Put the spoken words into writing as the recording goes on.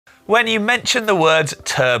When you mention the words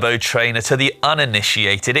turbo trainer to the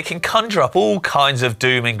uninitiated, it can conjure up all kinds of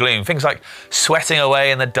doom and gloom. Things like sweating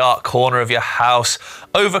away in the dark corner of your house,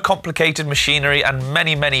 overcomplicated machinery, and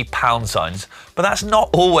many, many pound signs. But that's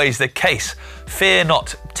not always the case. Fear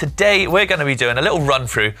not. Today, we're going to be doing a little run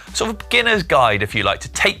through, sort of a beginner's guide, if you like, to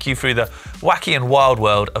take you through the wacky and wild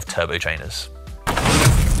world of turbo trainers.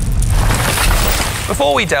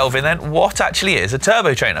 Before we delve in then, what actually is a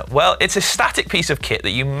turbo trainer? Well, it's a static piece of kit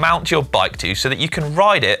that you mount your bike to so that you can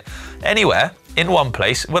ride it anywhere in one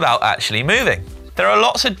place without actually moving. There are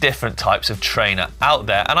lots of different types of trainer out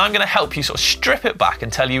there, and I'm going to help you sort of strip it back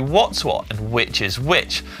and tell you what's what and which is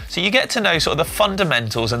which. So you get to know sort of the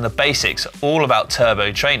fundamentals and the basics all about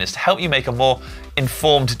turbo trainers to help you make a more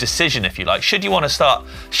informed decision, if you like. Should you want to start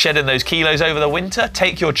shedding those kilos over the winter,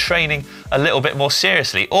 take your training a little bit more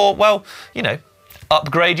seriously, or, well, you know,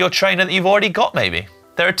 upgrade your trainer that you've already got maybe.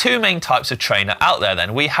 There are two main types of trainer out there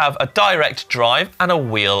then. We have a direct drive and a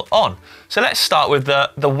wheel on. So let's start with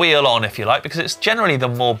the wheel on, if you like, because it's generally the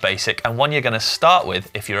more basic and one you're going to start with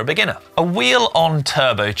if you're a beginner. A wheel on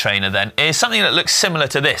turbo trainer then is something that looks similar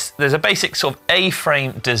to this. There's a basic sort of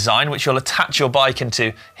A-frame design which you'll attach your bike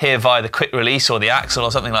into here via the quick release or the axle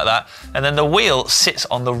or something like that. And then the wheel sits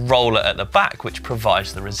on the roller at the back, which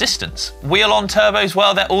provides the resistance. Wheel on turbos,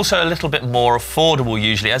 well, they're also a little bit more affordable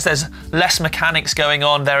usually, as there's less mechanics going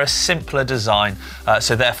on. They're a simpler design,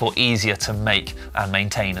 so therefore easier to make and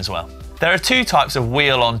maintain as well. There are two types of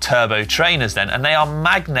wheel-on turbo trainers then, and they are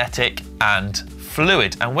magnetic and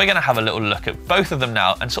fluid, and we're going to have a little look at both of them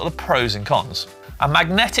now and sort of the pros and cons. A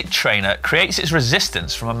magnetic trainer creates its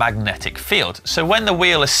resistance from a magnetic field, so when the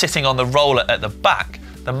wheel is sitting on the roller at the back,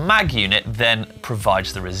 the mag unit then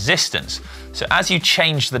provides the resistance. So as you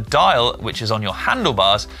change the dial, which is on your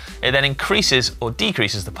handlebars, it then increases or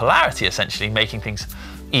decreases the polarity, essentially making things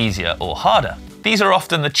easier or harder. These are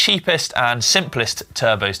often the cheapest and simplest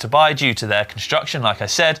turbos to buy due to their construction, like I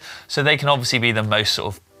said, so they can obviously be the most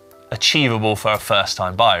sort of achievable for a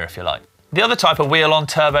first-time buyer, if you like. The other type of wheel-on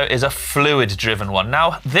turbo is a fluid-driven one.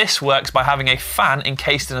 Now, this works by having a fan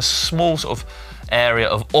encased in a small sort of area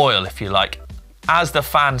of oil, if you like. As the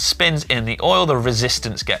fan spins in the oil, the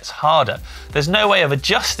resistance gets harder. There's no way of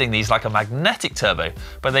adjusting these like a magnetic turbo,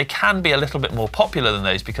 but they can be a little bit more popular than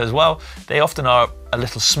those because, well, they often are a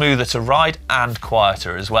little smoother to ride and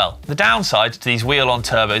quieter as well. The downside to these wheel-on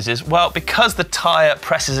turbos is, well, because the tyre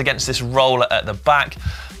presses against this roller at the back,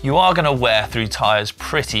 you are going to wear through tyres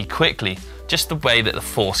pretty quickly. Just the way that the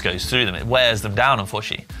force goes through them, it wears them down,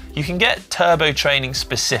 unfortunately. You can get turbo training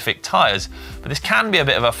specific tyres, but this can be a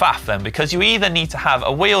bit of a faff then, because you either need to have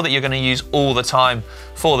a wheel that you're going to use all the time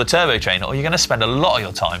for the turbo trainer, or you're going to spend a lot of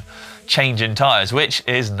your time changing tyres, which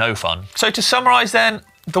is no fun. So to summarise then,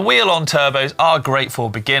 the wheel-on turbos are great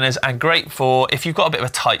for beginners and great for if you've got a bit of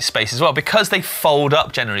a tight space as well, because they fold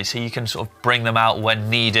up generally, so you can sort of bring them out when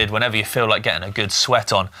needed, whenever you feel like getting a good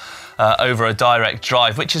sweat on. Over a direct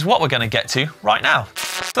drive, which is what we're going to get to right now.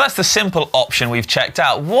 So that's the simple option we've checked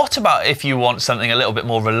out. What about if you want something a little bit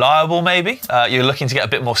more reliable maybe? You're looking to get a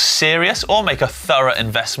bit more serious or make a thorough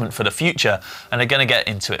investment for the future and are going to get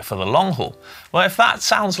into it for the long haul. Well, if that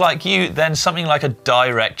sounds like you, then something like a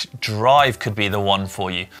direct drive could be the one for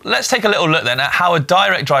you. Let's take a little look then at how a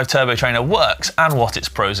direct drive turbo trainer works and what its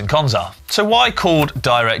pros and cons are. So why called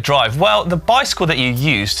direct drive? Well, the bicycle that you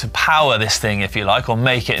use to power this thing, if you like, or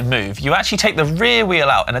make it move, you actually take the rear wheel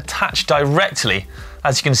out and attach directly,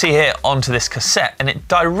 as you can see here, onto this cassette, and it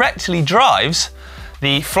directly drives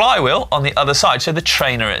the flywheel on the other side, so the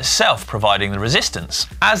trainer itself providing the resistance.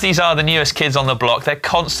 As these are the newest kids on the block, they're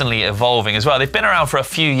constantly evolving as well. They've been around for a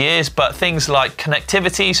few years, but things like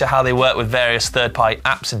connectivity, so how they work with various third-party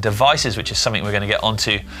apps and devices, which is something we're going to get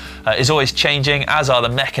onto, is always changing, as are the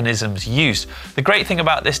mechanisms used. The great thing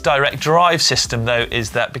about this direct drive system though is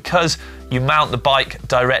that because you mount the bike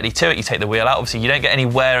directly to it, you take the wheel out, obviously you don't get any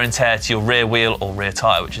wear and tear to your rear wheel or rear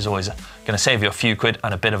tyre, which is always going to save you a few quid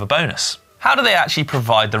and a bit of a bonus. How do they actually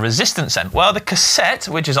provide the resistance then? Well, the cassette,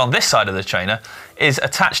 which is on this side of the trainer, is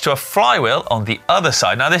attached to a flywheel on the other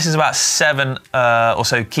side. Now this is about 7 or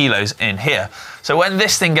so kilos in here. So when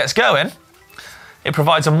this thing gets going, it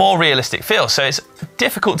provides a more realistic feel. So it's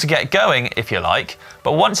difficult to get going, if you like,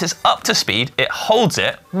 but once it's up to speed, it holds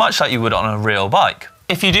it much like you would on a real bike.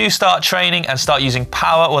 If you do start training and start using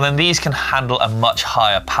power, well then these can handle a much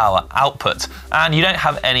higher power output and you don't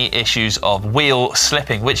have any issues of wheel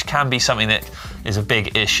slipping, which can be something that is a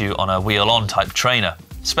big issue on a wheel-on type trainer,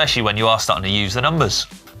 especially when you are starting to use the numbers.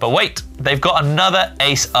 But wait, they've got another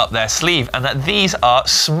ace up their sleeve, and that these are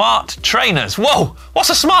smart trainers. Whoa, what's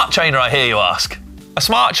a smart trainer, I hear you ask? A A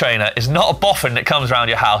smart trainer is not a boffin that comes around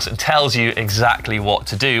your house and tells you exactly what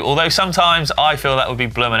to do, although sometimes I feel that would be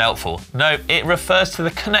blooming helpful. No, it refers to the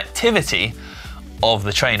connectivity of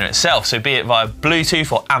the trainer itself, so be it via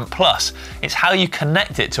Bluetooth or ANT+, it's how you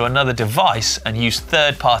connect it to another device and use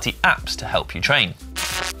third-party apps to help you train.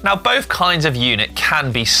 Now, both kinds of unit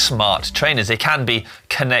can be smart trainers. They can be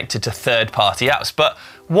connected to third-party apps, but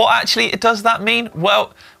what actually does that mean?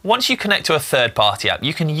 Well, once you connect to a third-party app,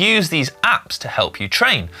 you can use these apps to help you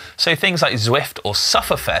train. So things like Zwift or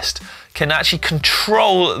Sufferfest can actually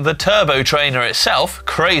control the turbo trainer itself.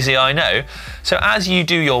 Crazy, I know. So as you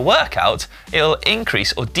do your workout, it'll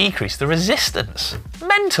increase or decrease the resistance.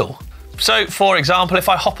 Mental. So, for example, if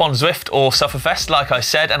I hop on Zwift or Sufferfest, like I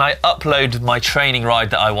said, and I upload my training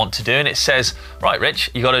ride that I want to do, and it says, right,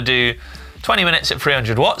 Rich, you got to do 20 minutes at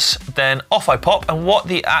 300 watts, then off I pop, and what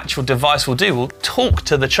the actual device will do will talk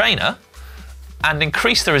to the trainer and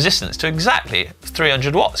increase the resistance to exactly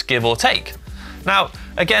 300 watts, give or take. Now,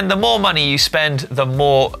 again, the more money you spend, the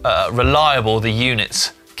more reliable the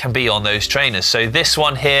units can be on those trainers. So this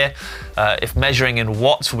one here, if measuring in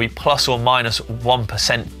watts, will be plus or minus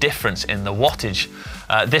 1% difference in the wattage.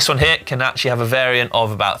 This one here can actually have a variant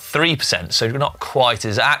of about 3%, so not quite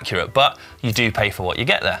as accurate, but you do pay for what you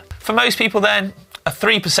get there. For most people then, a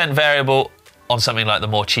 3% variable on something like the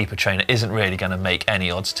more cheaper trainer isn't really going to make any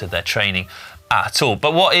odds to their training at all.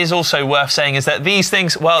 But what is also worth saying is that these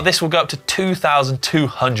things, well, this will go up to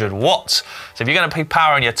 2,200 watts. So if you're going to put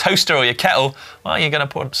power on your toaster or your kettle, well, you're going to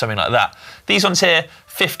put something like that. These ones here,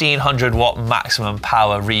 1,500 watt maximum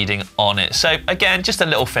power reading on it. So again, just a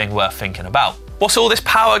little thing worth thinking about. What's all this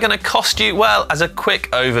power going to cost you? Well, as a quick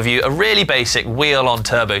overview, a really basic wheel-on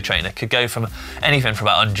turbo trainer could go from anything from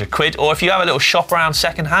about 100 quid, or if you have a little shop around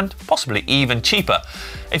second-hand, possibly even cheaper.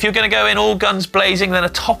 If you're going to go in all guns blazing, then a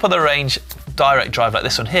top-of-the-range direct drive like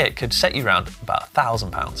this one here could set you around about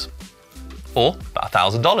 £1,000. Or about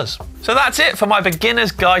 $1,000. So that's it for my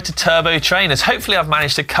beginner's guide to turbo trainers. Hopefully I've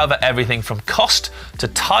managed to cover everything from cost to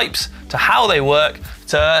types to how they work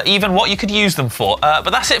to even what you could use them for. But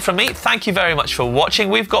that's it from me. Thank you very much for watching.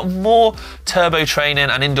 We've got more turbo training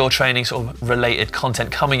and indoor training sort of related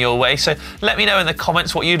content coming your way. So let me know in the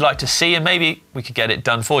comments what you'd like to see and maybe we could get it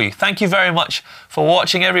done for you. Thank you very much for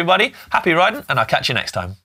watching, everybody. Happy riding, and I'll catch you next time.